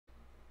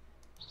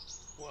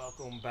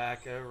Welcome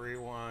back,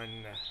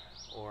 everyone,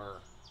 or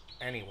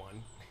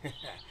anyone.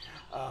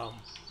 um,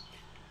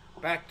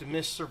 Back to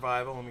Mist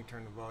Survival. Let me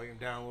turn the volume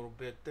down a little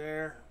bit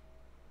there.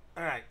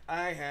 Alright,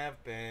 I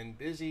have been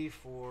busy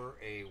for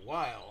a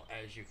while,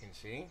 as you can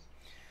see.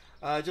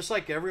 Just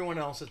like everyone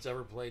else that's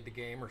ever played the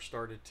game or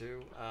started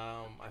to,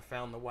 I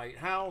found the White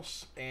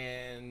House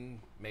and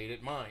made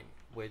it mine,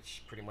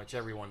 which pretty much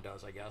everyone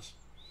does, I guess.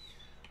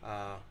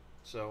 Uh,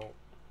 so,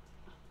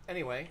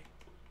 anyway,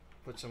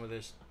 put some of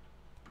this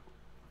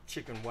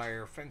chicken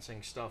wire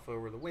fencing stuff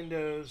over the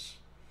windows.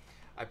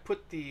 I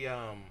put the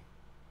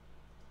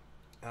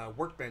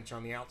workbench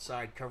on the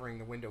outside covering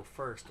the window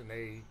first, and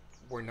they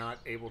were not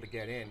able to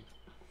get in.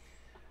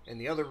 In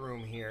the other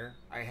room here,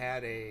 I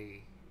had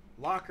a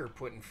locker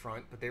put in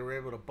front, but they were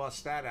able to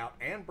bust that out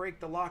and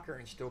break the locker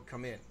and still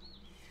come in.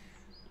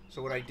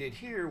 So what I did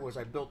here was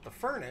I built the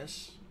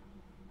furnace,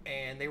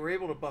 and they were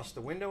able to bust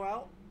the window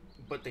out,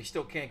 but they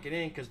still can't get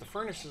in because the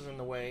furnace is in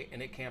the way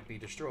and it can't be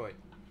destroyed.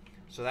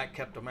 So that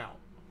kept them out.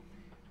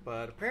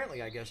 But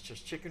apparently, I guess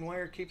just chicken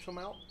wire keeps them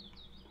out.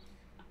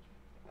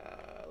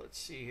 Let's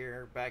see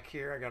here. Back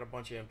here, I got a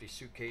bunch of empty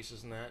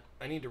suitcases and that.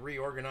 I need to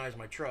reorganize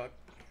my truck.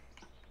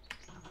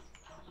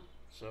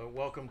 So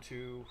welcome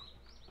to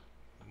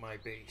my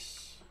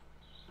base.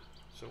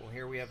 So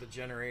here we have the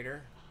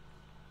generator.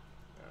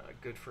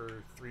 Good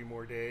for 3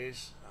 more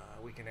days.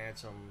 We can add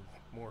some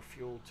more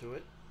fuel to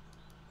it.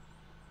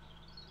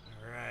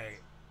 Alright.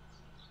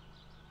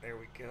 There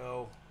we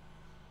go.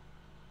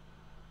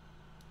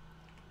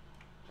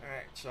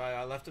 Alright, so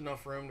I left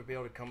enough room to be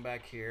able to come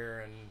back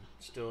here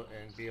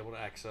and be able to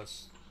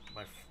access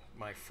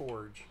my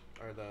forge,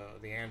 or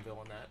the anvil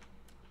and that.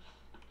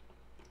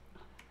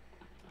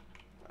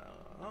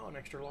 Oh, an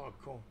extra log,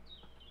 cool.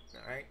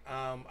 Alright,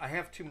 I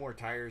have 2 more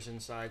tires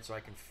inside, so I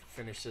can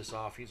finish this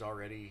off. He's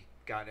already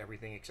got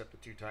everything except the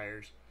 2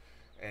 tires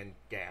and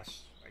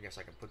gas. I guess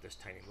I can put this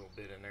tiny little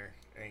bit in there.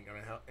 Ain't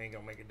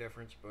gonna make a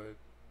difference, but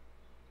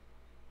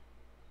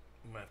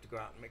I'm gonna have to go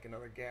out and make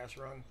another gas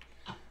run.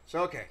 So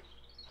okay.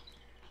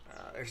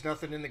 There's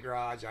nothing in the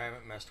garage. I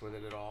haven't messed with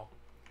it at all.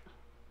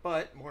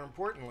 But more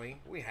importantly,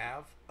 we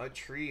have a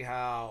tree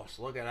house.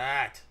 Look at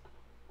that.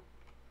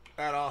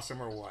 That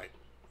awesome or what?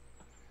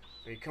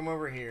 So you come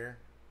over here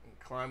and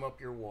climb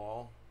up your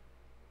wall.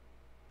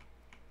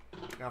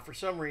 Now for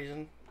some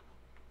reason,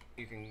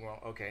 you can, well,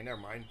 okay, never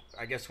mind.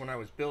 I guess when I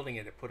was building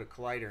it, it put a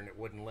collider and it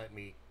wouldn't let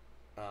me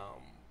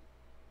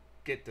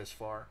get this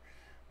far.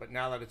 But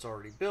now that it's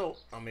already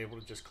built, I'm able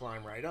to just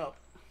climb right up.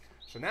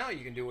 So now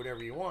you can do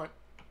whatever you want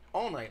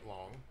all night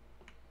long,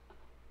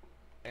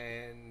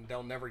 and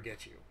they'll never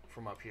get you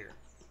from up here.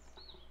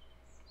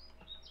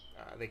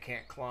 They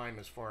can't climb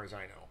as far as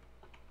I know.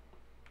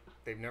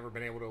 They've never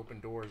been able to open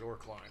doors or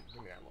climb.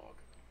 Give me that log.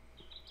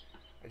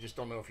 I just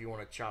don't know if you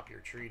want to chop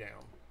your tree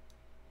down.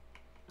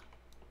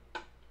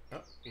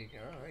 Oh, you can,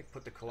 I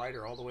put the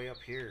collider all the way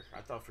up here. I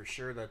thought for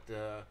sure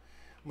that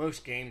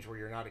most games where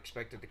you're not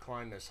expected to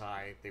climb this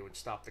high, they would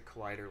stop the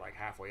collider like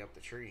halfway up the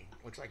tree.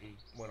 Looks like he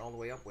went all the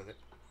way up with it.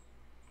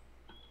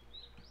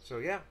 So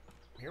yeah,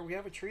 here we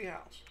have a tree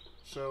house.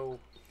 So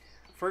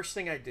first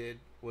thing I did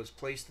was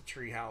place the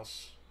tree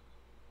house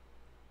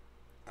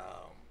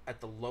at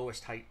the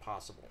lowest height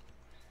possible.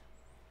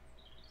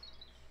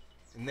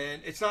 And then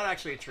it's not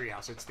actually a tree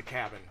house, it's the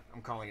cabin.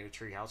 I'm calling it a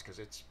tree house because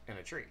it's in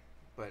a tree.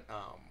 But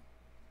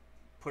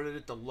put it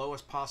at the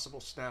lowest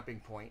possible snapping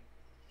point.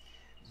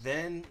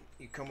 Then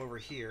you come over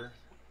here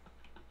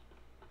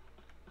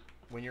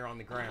when you're on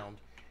the ground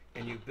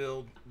and you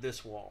build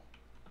this wall.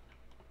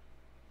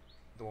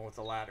 The one with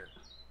the ladder.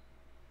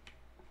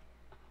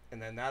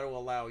 And then that'll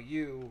allow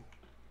you,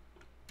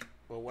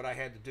 well, what I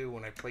had to do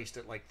when I placed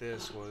it like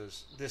this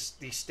was,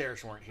 these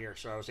stairs weren't here,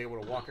 so I was able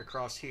to walk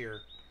across here,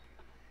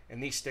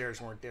 and these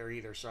stairs weren't there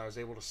either, so I was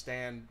able to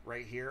stand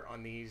right here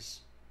on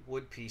these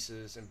wood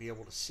pieces and be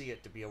able to see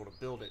it to be able to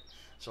build it.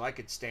 So I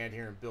could stand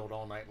here and build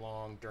all night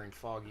long during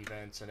fog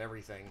events and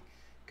everything,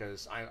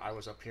 because I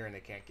was up here and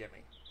they can't get me.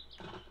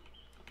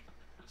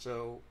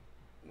 So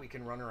we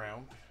can run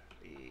around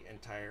the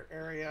entire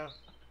area,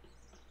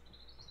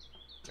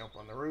 jump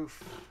on the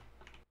roof,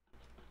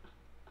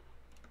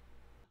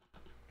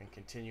 and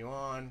continue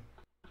on.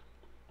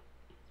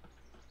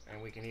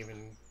 And we can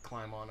even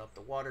climb on up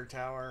the water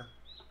tower.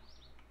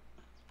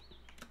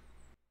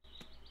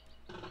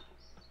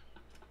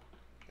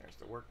 There's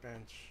the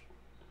workbench.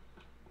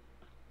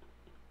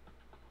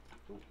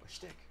 Ooh, a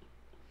stick.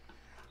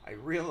 I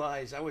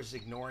realized I was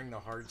ignoring the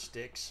hard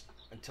sticks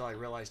until I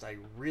realized I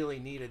really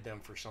needed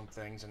them for some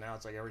things, and now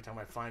it's like every time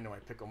I find them I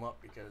pick them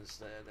up because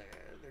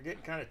they're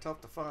getting kind of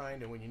tough to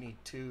find, and when you need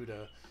 2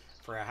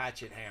 for a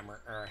hatchet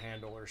hammer or a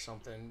handle or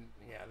something,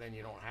 yeah, then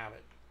you don't have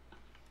it.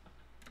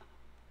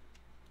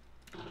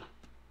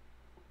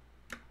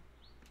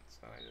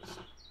 So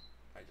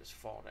I just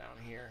fall down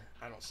here.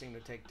 I don't seem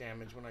to take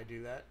damage when I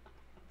do that.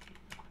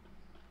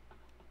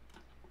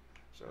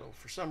 So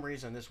for some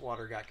reason this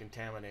water got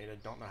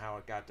contaminated. Don't know how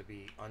it got to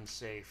be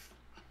unsafe.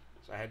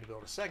 So I had to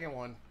build a second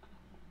one.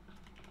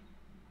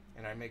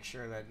 And I make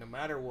sure that no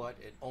matter what,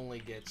 it only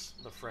gets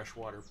the fresh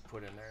water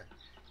put in there.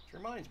 Which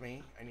reminds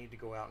me, I need to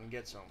go out and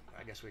get some.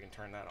 I guess we can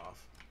turn that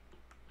off.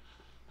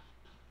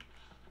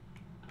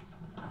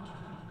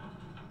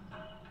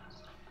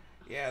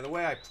 Yeah, the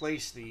way I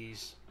place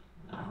these,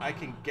 I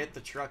can get the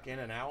truck in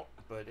and out,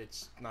 but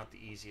it's not the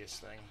easiest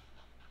thing.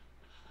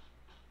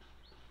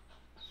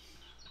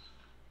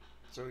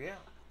 So yeah,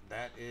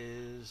 that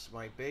is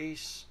my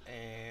base,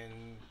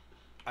 and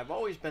I've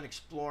always been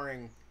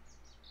exploring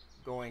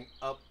going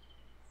up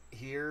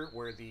here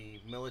where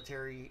the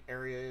military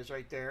area is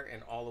right there,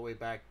 and all the way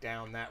back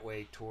down that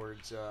way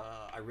towards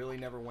I really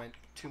never went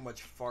too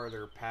much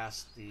farther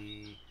past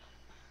the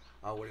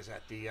what is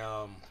that, the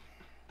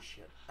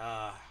shit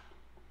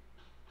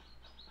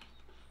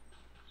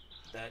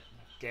that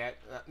gas,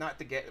 not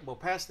the gas, well,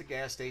 past the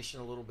gas station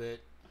a little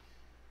bit.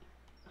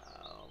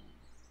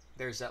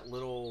 There's that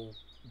little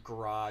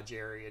garage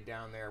area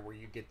down there where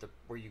you get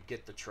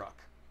the truck.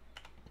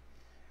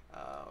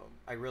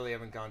 I really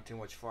haven't gone too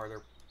much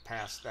farther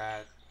past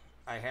that.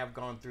 I have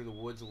gone through the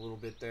woods a little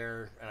bit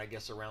there, and I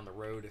guess around the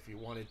road, if you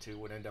wanted to,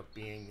 would end up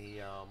being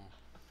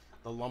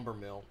the lumber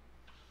mill.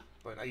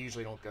 But I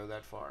usually don't go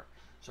that far.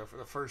 So for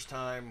the first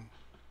time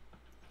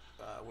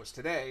was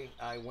today.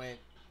 I went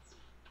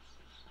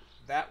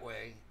that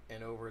way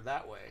and over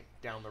that way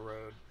down the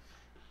road.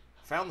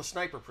 Found the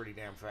sniper pretty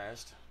damn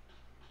fast.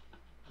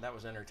 That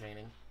was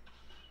entertaining.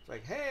 It's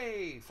like,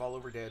 hey, fall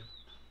over dead.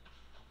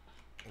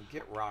 And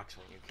get rocks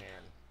when you can,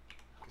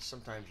 because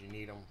sometimes you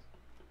need them.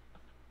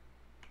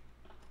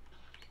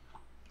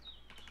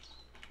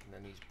 And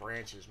then these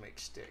branches make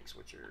sticks,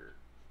 which are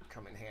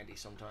come in handy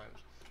sometimes.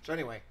 So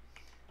anyway,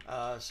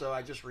 so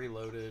I just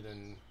reloaded,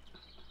 and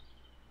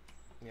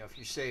you know, if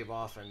you save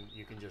often,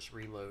 you can just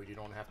reload. You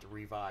don't have to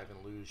revive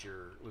and lose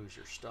your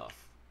stuff.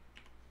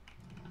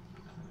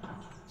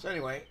 So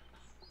anyway,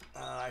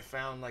 I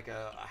found like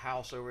a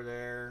house over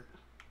there,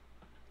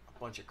 a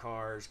bunch of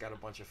cars, got a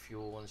bunch of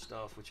fuel and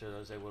stuff, which I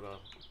was able to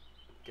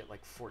get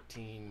like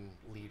 14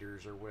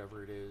 liters or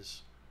whatever it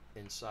is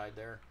inside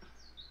there.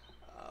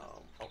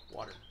 Oh,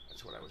 water.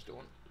 That's what I was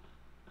doing.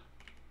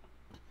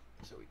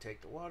 So we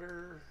take the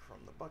water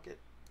from the bucket,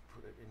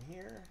 put it in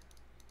here,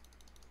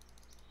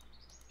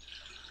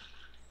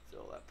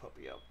 fill that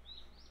puppy up,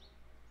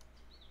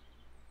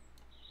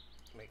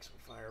 make some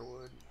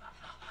firewood.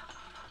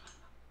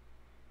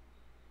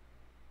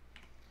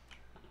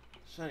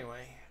 So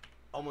anyway,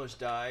 almost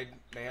died.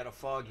 They had a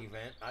fog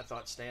event. I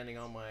thought standing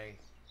on my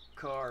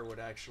car would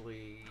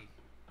actually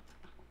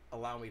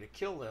allow me to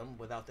kill them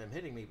without them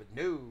hitting me, but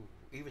no,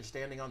 even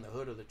standing on the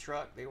hood of the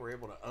truck, they were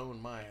able to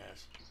own my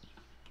ass.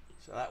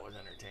 So that was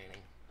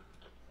entertaining.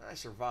 I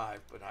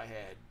survived, but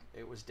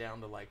it was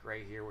down to like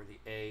right here where the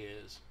A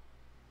is.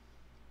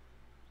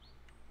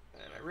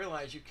 And I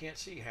realized you can't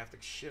see half the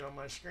shit on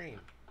my screen.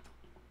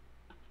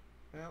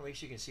 Well, at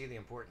least you can see the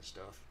important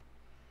stuff.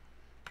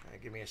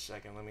 Give me a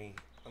second. Let me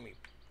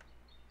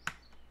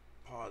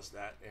pause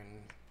that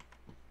and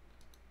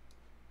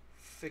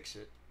fix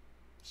it.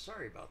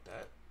 Sorry about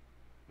that.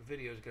 The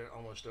video's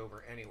almost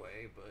over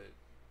anyway, but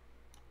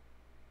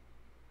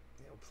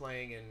you know,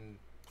 playing in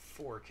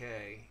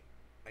 4K,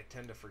 I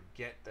tend to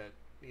forget that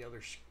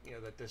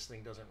that this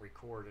thing doesn't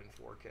record in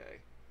 4K.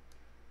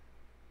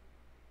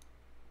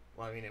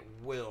 Well, I mean it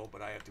will,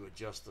 but I have to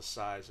adjust the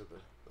size of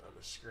the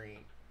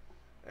screen.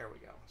 There we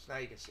go. So now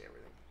you can see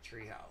everything.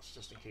 Treehouse,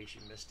 just in case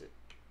you missed it.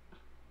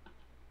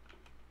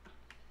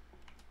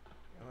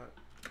 You know what?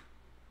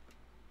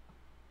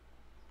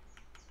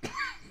 There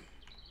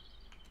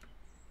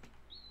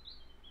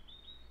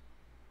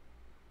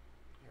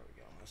we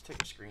go. Let's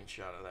take a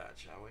screenshot of that,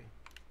 shall we?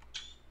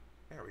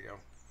 There we go.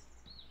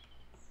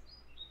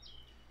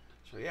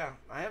 So yeah,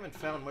 I haven't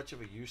found much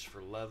of a use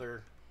for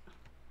leather.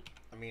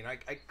 I mean, I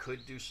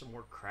could do some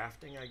more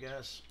crafting, I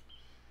guess.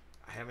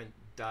 I haven't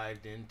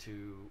dived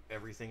into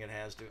everything it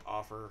has to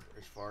offer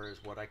as far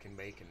as what I can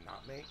make and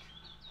not make.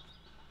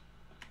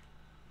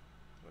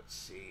 Let's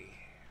see.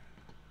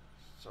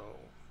 So,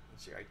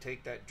 let's see. I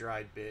take that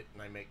dried bit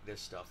and I make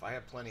this stuff. I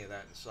have plenty of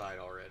that inside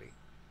already.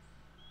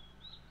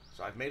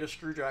 So I've made a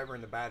screwdriver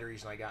in the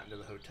batteries, and I got into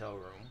the hotel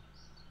room.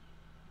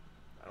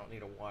 I don't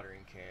need a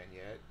watering can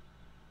yet.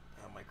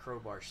 My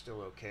crowbar's still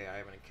okay. I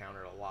haven't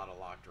encountered a lot of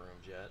locked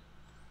rooms yet.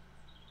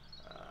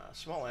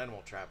 Small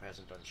animal trap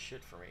hasn't done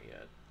shit for me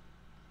yet.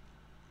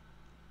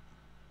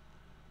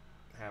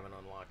 Haven't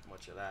unlocked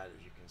much of that,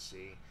 as you can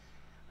see.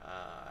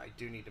 I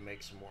do need to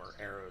make some more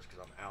arrows because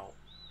I'm out.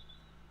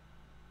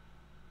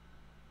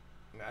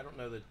 I mean, I don't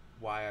know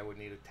why I would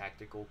need a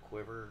tactical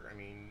quiver. I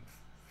mean,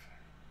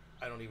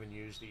 I don't even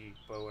use the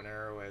bow and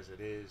arrow as it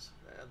is.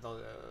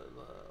 The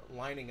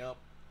lining up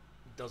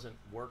doesn't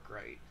work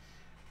right.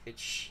 It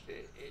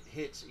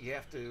hits. You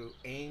have to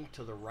aim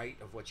to the right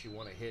of what you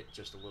want to hit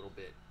just a little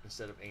bit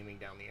instead of aiming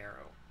down the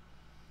arrow.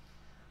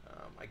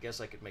 I guess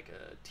I could make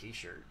a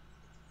t-shirt.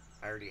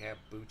 I already have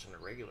boots and a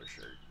regular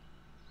shirt.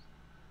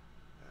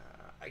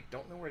 I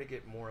don't know where to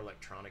get more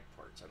electronic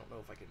parts. I don't know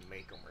if I can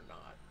make them or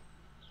not,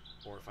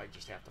 or if I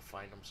just have to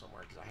find them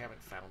somewhere, because I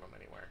haven't found them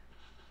anywhere.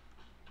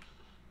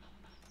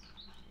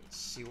 Let's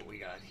see what we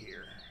got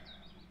here.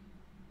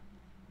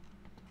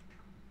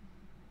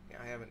 Yeah,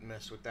 I haven't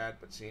messed with that,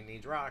 but see, it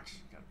needs rocks.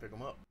 Gotta pick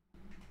them up.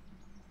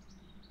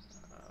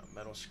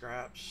 Metal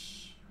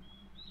scraps.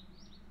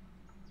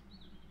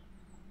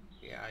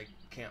 Yeah, I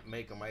can't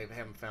make them. I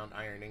haven't found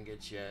iron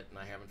ingots yet, and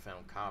I haven't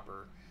found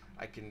copper.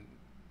 I can,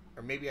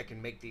 or maybe I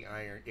can make the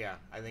iron. Yeah,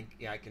 I think,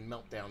 yeah, I can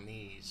melt down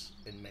these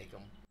and make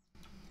them,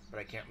 but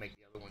I can't make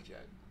the other ones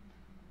yet.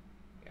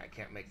 Yeah, I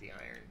can't make the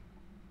iron.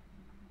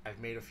 I've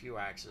made a few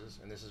axes,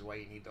 and this is why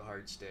you need the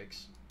hard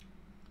sticks.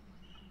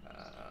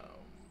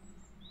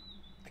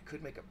 I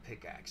could make a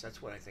pickaxe.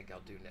 That's what I think I'll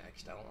do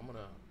next.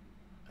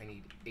 I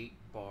need 8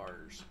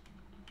 bars.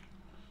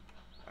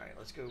 Alright,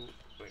 let's go.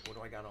 Wait, what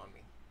do I got on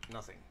me?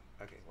 Nothing.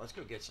 Okay, let's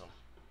go get some.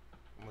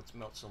 Let's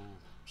melt some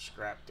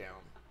scrap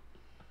down.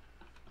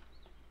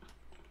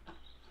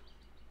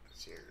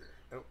 Let's see here.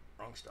 Oh,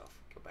 wrong stuff.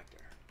 Go back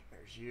there.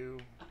 There's you.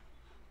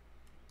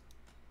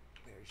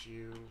 There's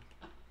you.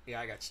 Yeah,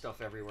 I got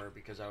stuff everywhere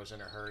because I was in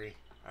a hurry.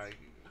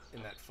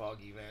 In that fog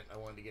event, I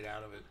wanted to get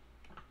out of it.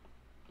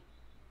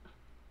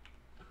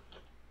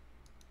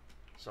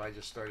 So I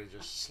just started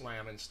just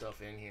slamming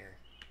stuff in here.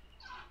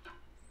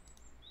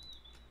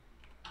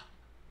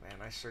 Man,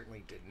 I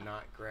certainly did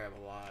not grab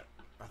a lot.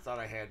 I thought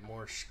I had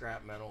more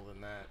scrap metal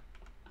than that.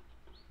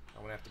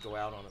 I'm gonna have to go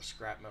out on a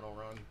scrap metal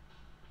run.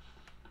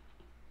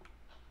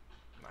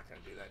 I'm not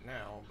gonna do that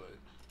now, but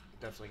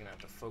definitely gonna have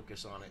to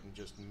focus on it and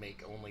just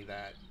make only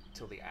that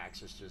till the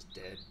axe is just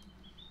dead.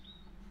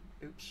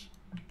 Oops,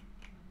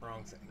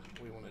 wrong thing.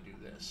 We want to do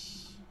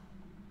this.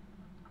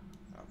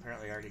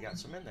 Apparently I already got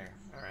some in there.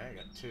 Alright, I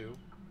got 2.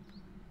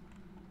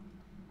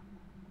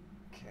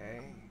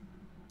 Okay.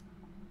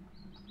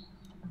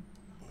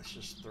 Let's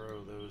just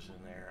throw those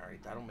in there.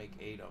 Alright, that'll make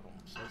 8 of them.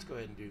 So let's go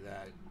ahead and do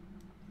that.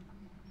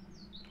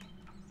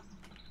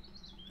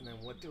 And then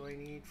what do I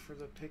need for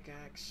the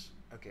pickaxe?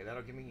 Okay,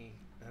 that'll give me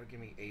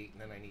 8,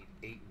 and then I need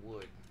 8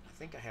 wood. I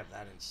think I have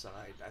that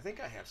inside. I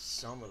think I have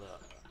some of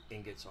the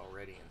ingots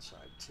already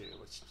inside too.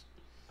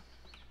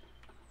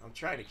 I'm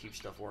trying to keep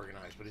stuff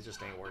organized, but it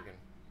just ain't working.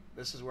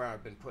 This is where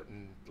I've been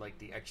putting like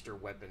the extra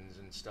weapons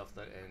and stuff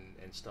that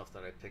and stuff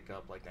that I pick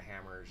up, like the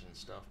hammers and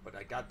stuff. But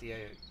I got the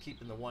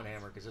keeping the one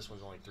hammer because this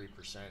one's only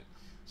 3%,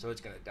 so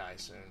it's gonna die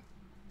soon.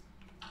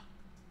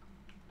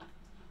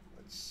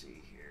 Let's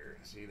see here.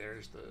 See,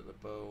 there's the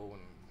bow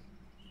and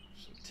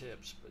some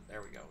tips, but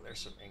there we go. There's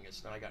some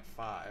ingots. Now I got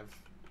 5,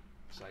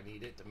 so I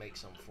need it to make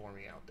some for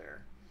me out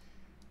there.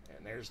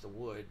 And there's the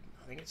wood.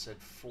 I think it said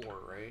 4,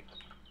 right?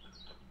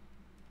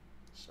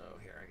 So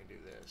here, I can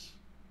do this.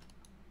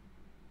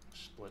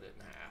 Split it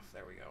in half.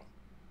 There we go.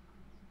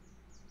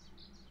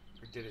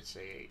 Or did it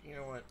say 8? You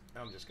know what?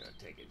 I'm just going to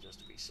take it just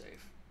to be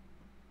safe.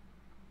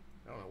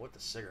 I don't know what the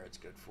cigarette's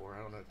good for.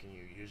 I don't know. Can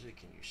you use it?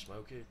 Can you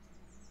smoke it?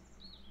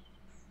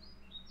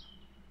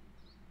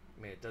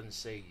 I mean, it doesn't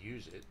say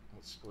use it.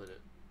 Let's split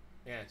it.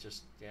 Yeah, it's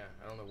just, yeah,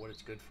 I don't know what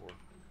it's good for.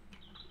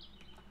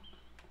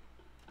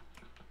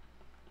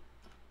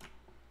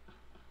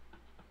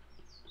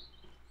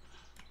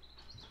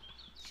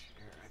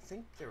 I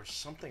think there was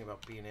something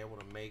about being able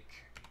to make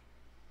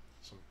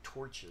some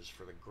torches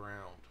for the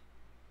ground.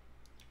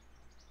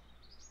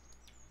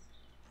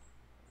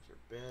 Those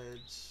are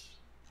beds,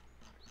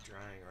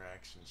 drying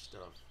racks and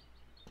stuff.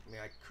 I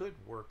mean, I could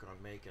work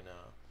on making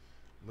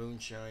a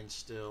moonshine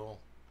still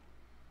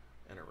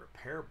and a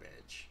repair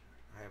bench.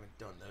 I haven't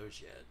done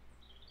those yet.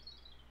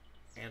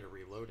 And a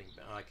reloading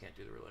bench. Oh, I can't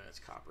do the reloading. That's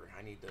copper.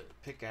 I need the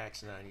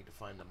pickaxe and I need to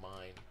find the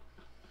mine.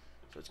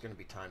 So it's going to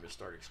be time to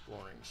start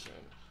exploring soon.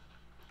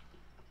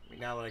 I mean,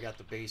 now that I got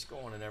the base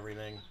going and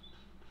everything,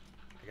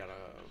 I got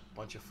a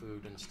bunch of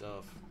food and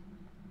stuff.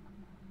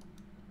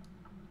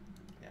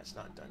 Yeah, it's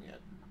not done yet.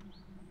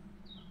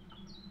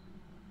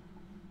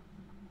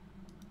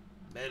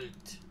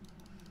 Melt.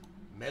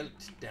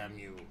 Melt, damn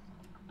you.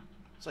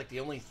 It's like the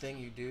only thing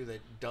you do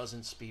that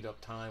doesn't speed up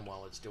time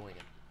while it's doing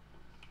it.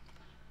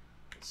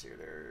 Let's see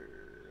there.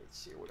 Let's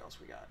see what else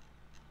we got.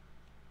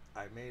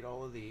 I made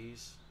all of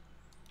these.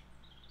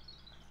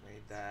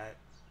 Made that.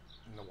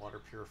 And the water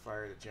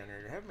purifier, the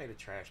generator. I haven't made a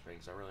trash bin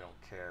because I really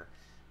don't care.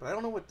 But I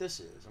don't know what this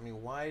is. I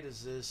mean, why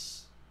does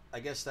this... I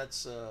guess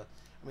that's... I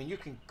mean, you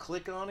can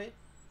click on it,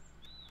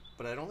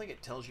 but I don't think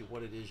it tells you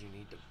what it is you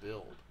need to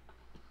build.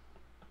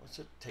 Let's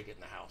take it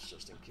in the house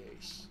just in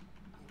case.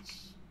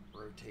 Let's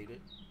rotate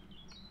it.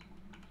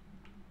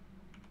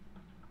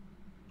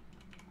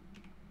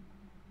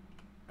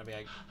 I mean,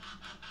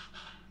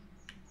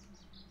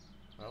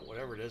 well,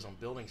 whatever it is, I'm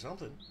building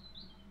something.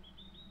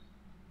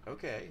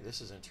 Okay,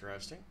 this is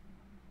interesting.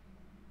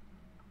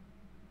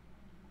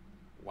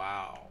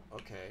 Wow,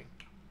 okay.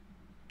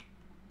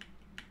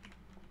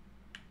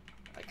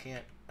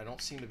 I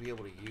don't seem to be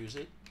able to use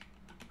it.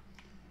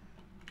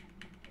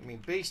 I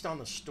mean, based on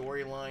the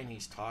storyline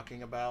he's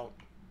talking about,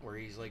 where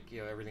he's like,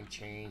 you know, everything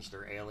changed,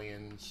 or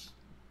aliens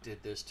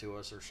did this to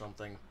us or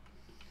something.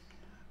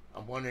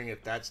 I'm wondering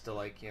if that's to,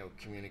 like, you know,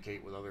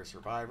 communicate with other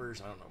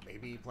survivors. I don't know.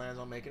 Maybe he plans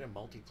on making a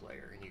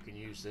multiplayer, and you can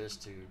use this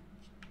to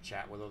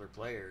chat with other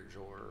players,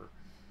 or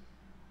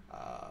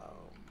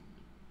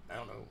I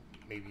don't know,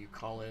 maybe you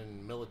call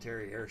in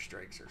military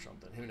airstrikes or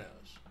something. Who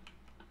knows?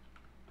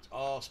 It's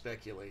all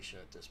speculation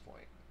at this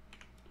point.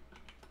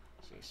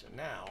 See, so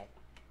now,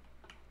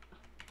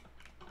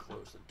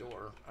 close the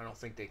door. I don't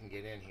think they can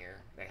get in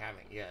here. They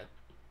haven't yet.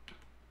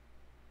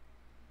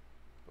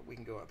 But we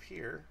can go up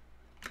here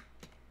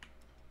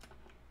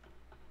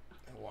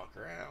and walk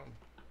around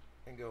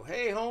and go,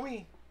 hey,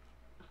 homie,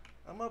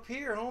 I'm up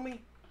here, homie.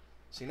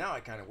 See, now I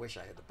kind of wish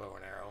I had the bow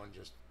and arrow and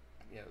just,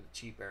 you know, the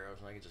cheap arrows,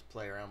 and I could just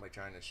play around by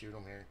trying to shoot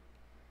them here.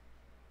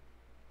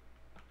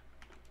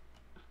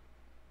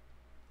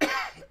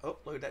 Oh,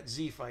 look at that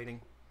Z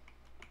fighting.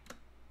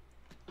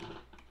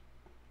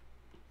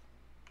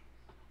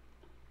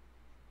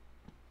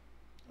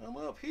 I'm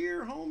up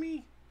here,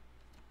 homie.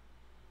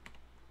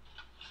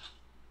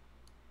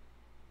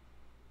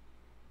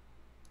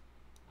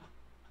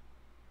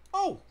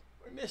 Oh,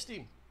 I missed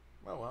him.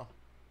 Oh, well.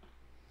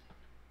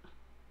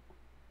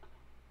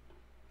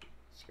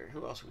 Scary.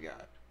 Who else we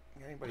got?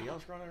 Got anybody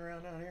else running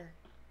around down here?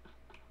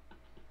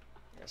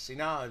 Yeah, see,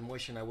 now I'm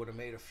wishing I would have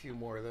made a few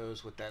more of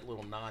those with that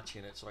little notch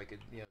in it so I could,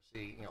 you know,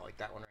 see, you know, like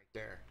that one right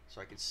there. So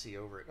I could see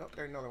over it. Oh,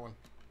 there's another one.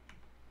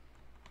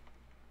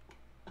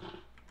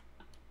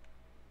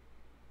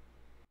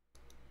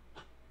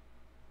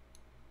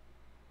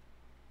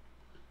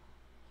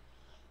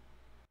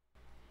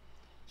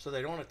 So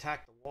they don't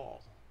attack the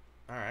wall.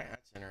 Alright,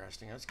 that's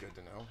interesting. That's good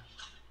to know.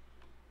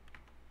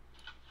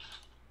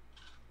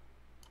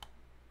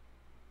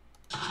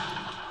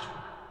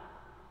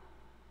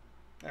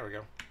 There we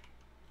go.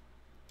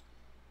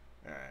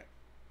 Alright.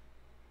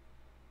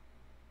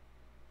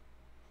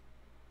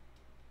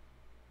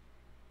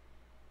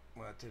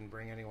 Well, that didn't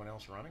bring anyone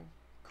else running.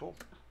 Cool.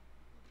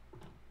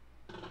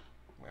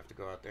 We have to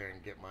go out there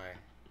and get my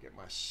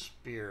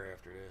spear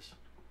after this.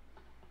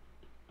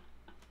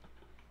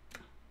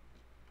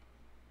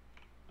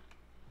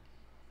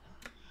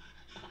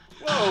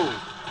 Whoa!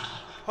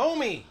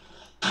 Homie!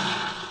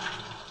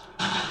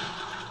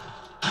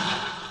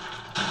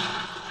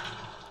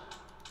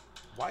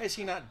 Why is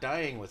he not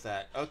dying with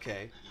that?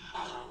 Okay.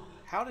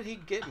 How did he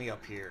get me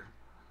up here?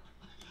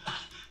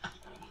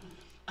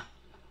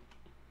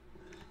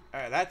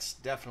 Alright, that's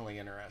definitely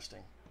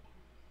interesting.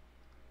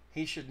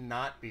 He should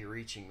not be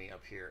reaching me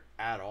up here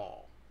at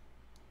all.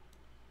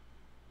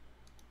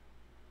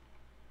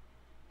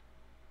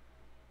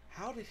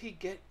 How did he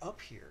get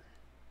up here?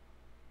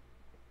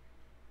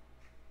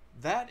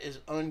 That is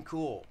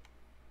uncool.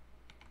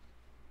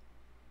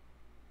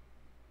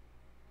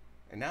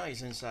 And now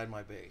he's inside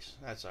my base.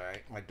 That's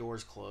alright. My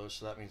door's closed,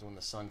 so that means when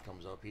the sun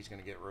comes up, he's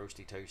going to get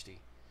roasty toasty.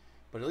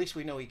 But at least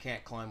we know he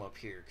can't climb up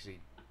here,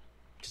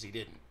 because he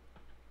didn't.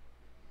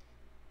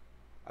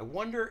 I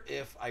wonder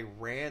if I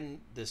ran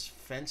this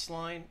fence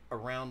line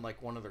around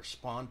like one of their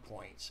spawn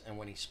points, and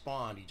when he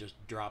spawned, he just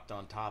dropped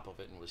on top of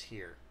it and was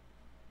here.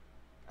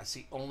 That's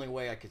the only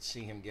way I could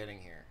see him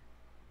getting here.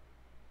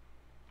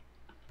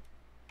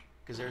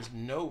 Because there's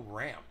no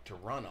ramp to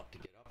run up to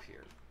get up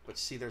here. But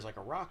see, there's like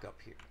a rock up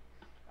here.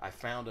 I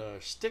found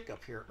a stick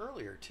up here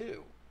earlier,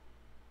 too.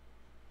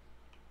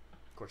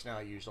 Of course, now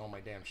I used all my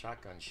damn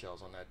shotgun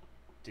shells on that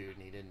dude,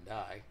 and he didn't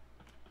die.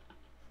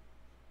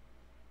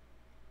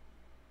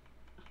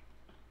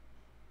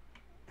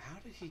 How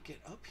did he get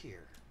up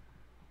here?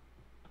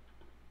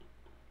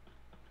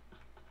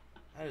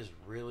 That is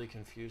really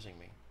confusing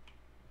me.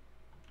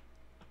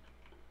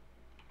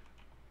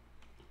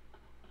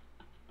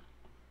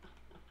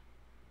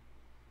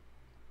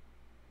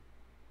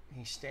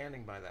 He's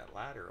standing by that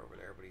ladder over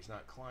there, but he's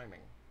not climbing.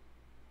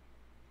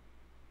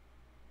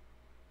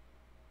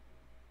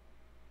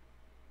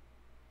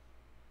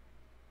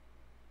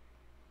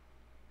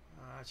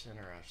 Oh, that's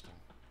interesting.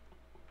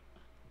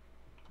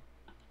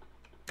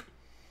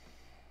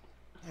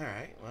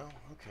 Alright, well,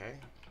 okay.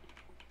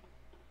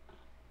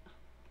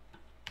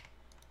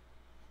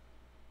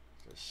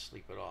 Just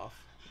sleep it off.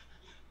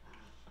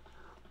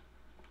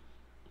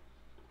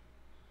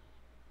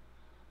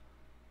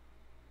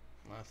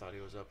 I thought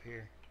he was up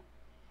here.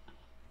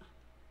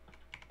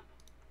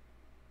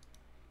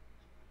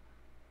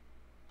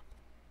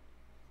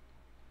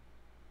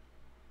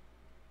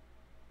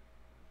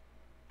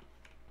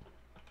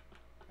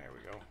 There we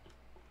go.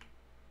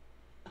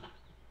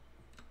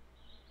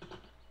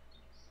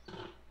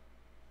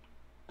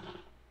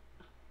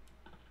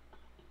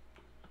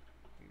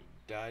 You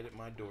died at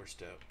my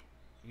doorstep.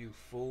 You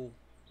fool.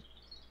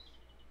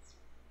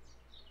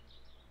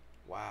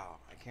 Wow,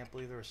 I can't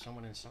believe there was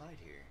someone inside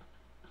here.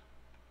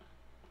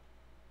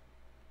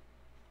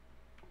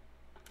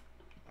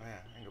 Oh yeah,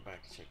 I can go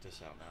back and check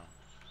this out now.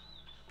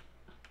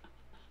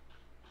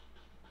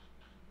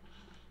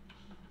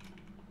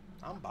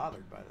 I'm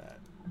bothered by that.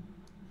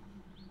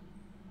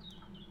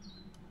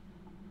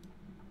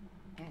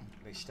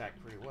 They stack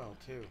pretty well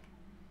too.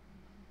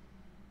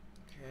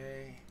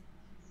 Okay.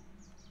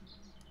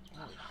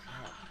 Holy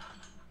crap.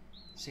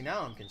 See,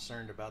 now I'm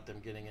concerned about them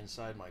getting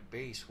inside my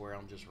base where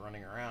I'm just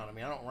running around. I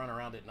mean, I don't run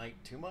around at night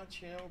too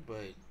much, you know, but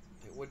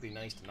it would be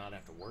nice to not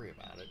have to worry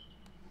about it.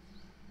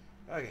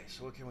 Okay,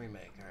 so what can we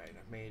make? Alright,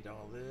 I've made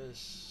all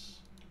this.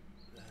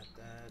 That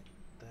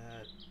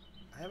that.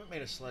 I haven't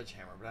made a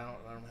sledgehammer, but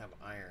I don't have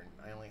iron.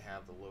 I only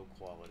have the low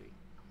quality.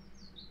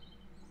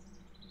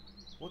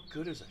 What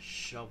good is a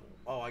shovel?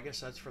 Oh, I guess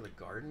that's for the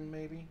garden,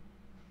 maybe?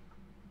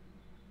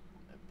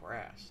 And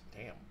brass.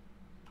 Damn.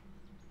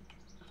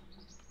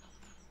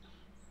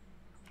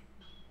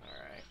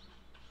 Alright.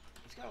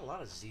 It's got a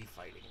lot of Z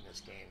fighting in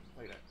this game.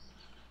 Look at that.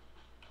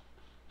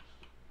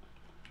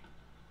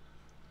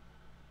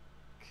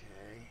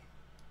 Okay.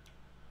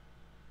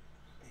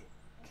 Hey,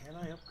 can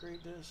I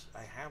upgrade this?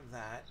 I have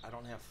that. I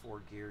don't have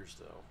 4 gears,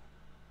 though.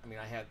 I mean,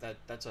 I had that.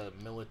 That's a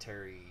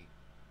military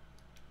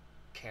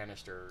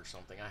canister or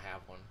something. I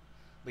have one.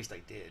 At least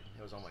I did.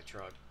 It was on my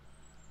truck.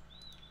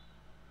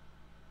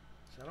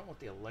 So I don't want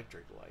the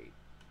electric light.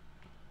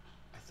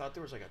 I thought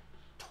there was like a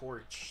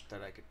torch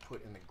that I could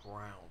put in the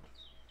ground.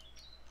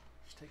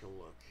 Let's take a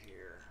look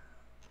here.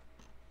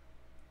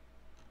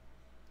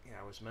 Yeah,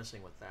 I was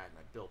messing with that and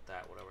I built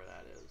that, whatever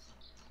that is.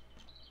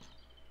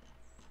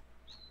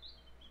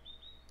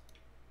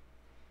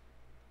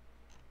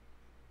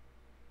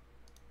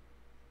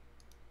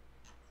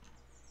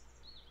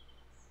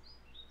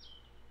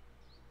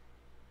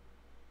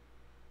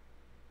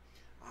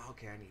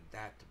 Okay, I need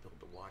that to build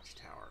the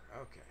watchtower.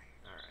 Okay,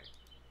 alright.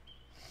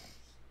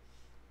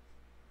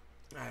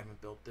 I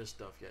haven't built this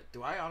stuff yet.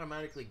 Do I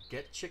automatically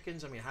get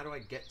chickens? I mean, how do I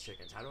get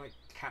chickens? How do I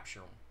capture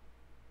them?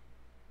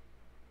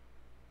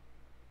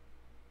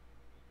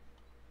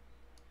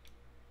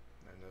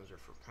 And those are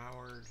for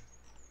powered.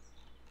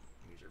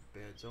 These are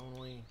beds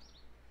only.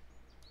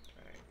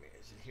 Alright,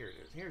 here it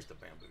is. Here's the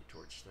bamboo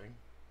torch thing.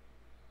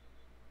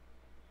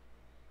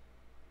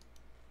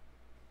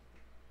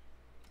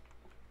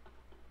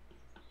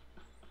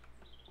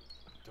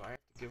 Do I have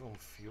to give them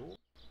fuel?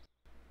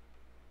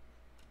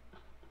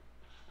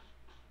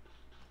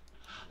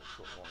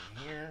 We'll put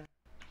one here.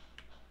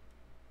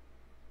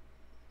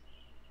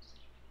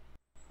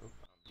 Oop,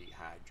 I'm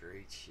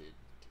dehydrated.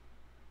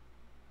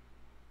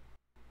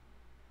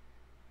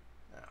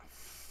 Ah,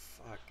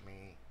 fuck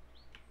me.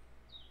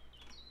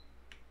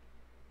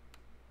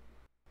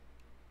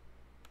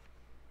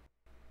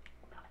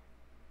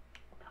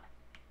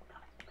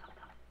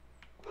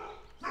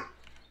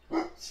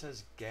 It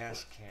says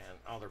gas can.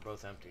 Oh, they're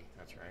both empty.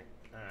 That's right.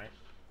 Alright.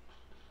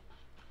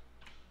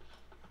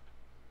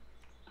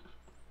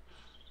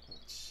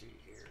 Let's see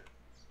here.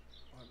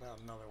 What about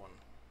another one?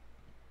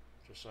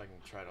 Just so I can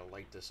try to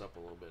light this up a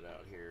little bit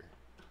out here.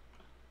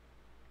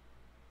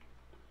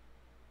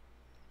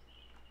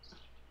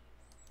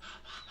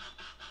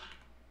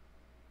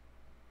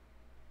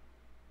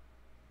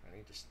 I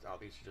need to... Oh,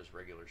 these are just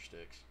regular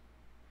sticks.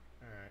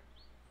 Alright.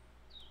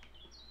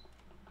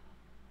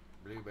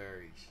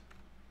 Blueberries.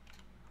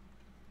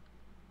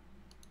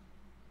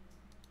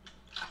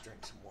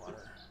 Drink some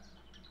water.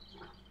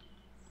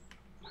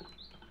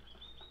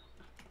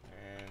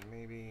 And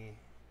maybe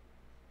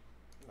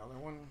another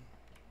one.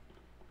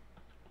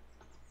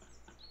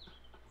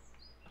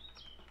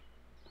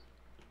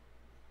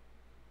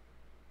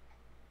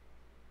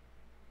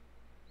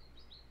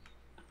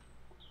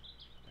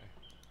 Okay.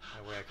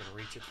 That way I can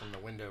reach it from the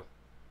window.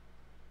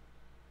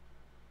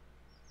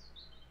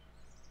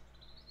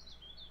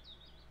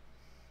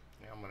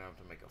 Now I'm gonna have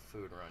to make a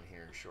food run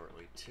here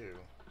shortly too.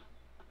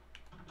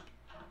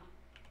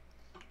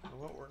 So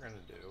what we're gonna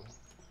do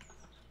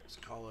is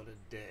call it a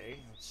day.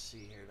 Let's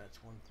see here, that's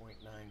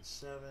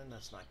 1.97.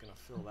 That's not gonna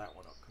fill that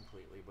one up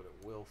completely, but it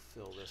will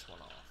fill this one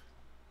off.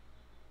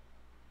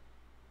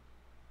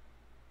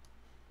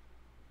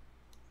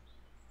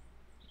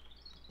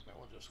 Now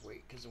we'll just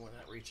wait, because when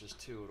that reaches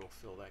 2, it'll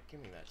fill that.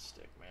 Give me that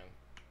stick, man.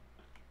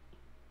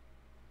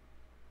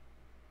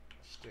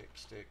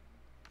 Stick.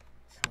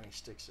 How many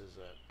sticks is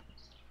that?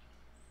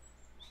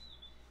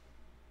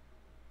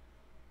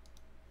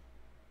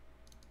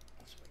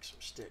 Let's make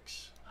some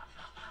sticks.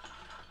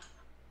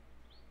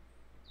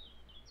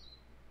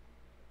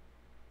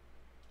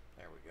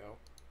 There we go.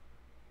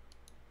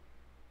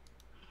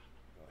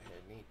 Go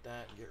ahead and eat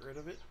that and get rid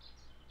of it.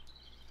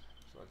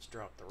 So let's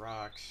drop the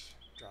rocks,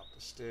 drop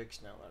the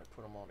sticks. Now let it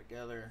put them all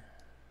together.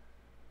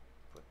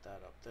 Put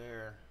that up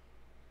there.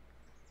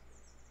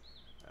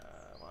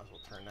 Might as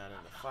well turn that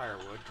into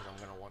firewood because I'm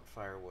going to want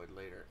firewood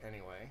later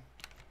anyway.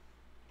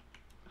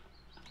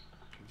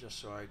 Just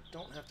so I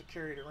don't have to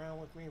carry it around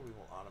with me, we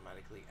will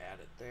automatically add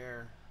it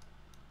there.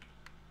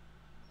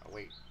 Oh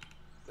wait,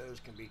 those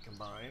can be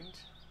combined.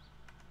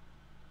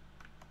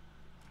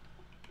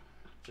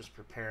 Just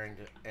preparing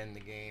to end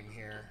the game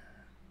here,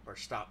 or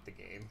stop the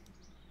game.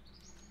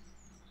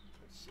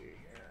 Let's see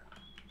here.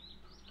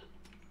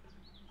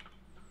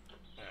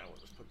 Now we'll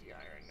just put the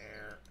iron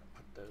there,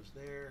 put those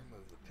there,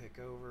 move the pick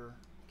over,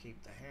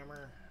 keep the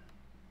hammer.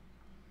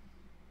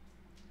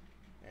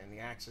 And the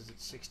axe is at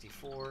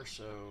 64,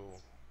 so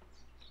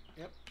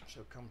yep,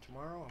 so come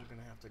tomorrow I'm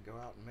gonna have to go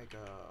out and make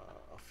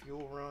a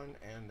fuel run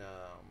and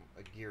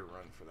a gear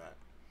run for that.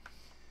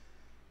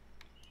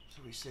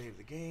 So we save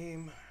the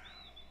game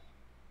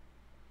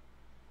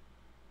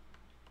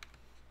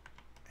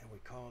and we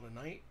call it a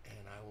night,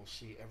 and I will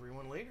see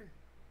everyone later.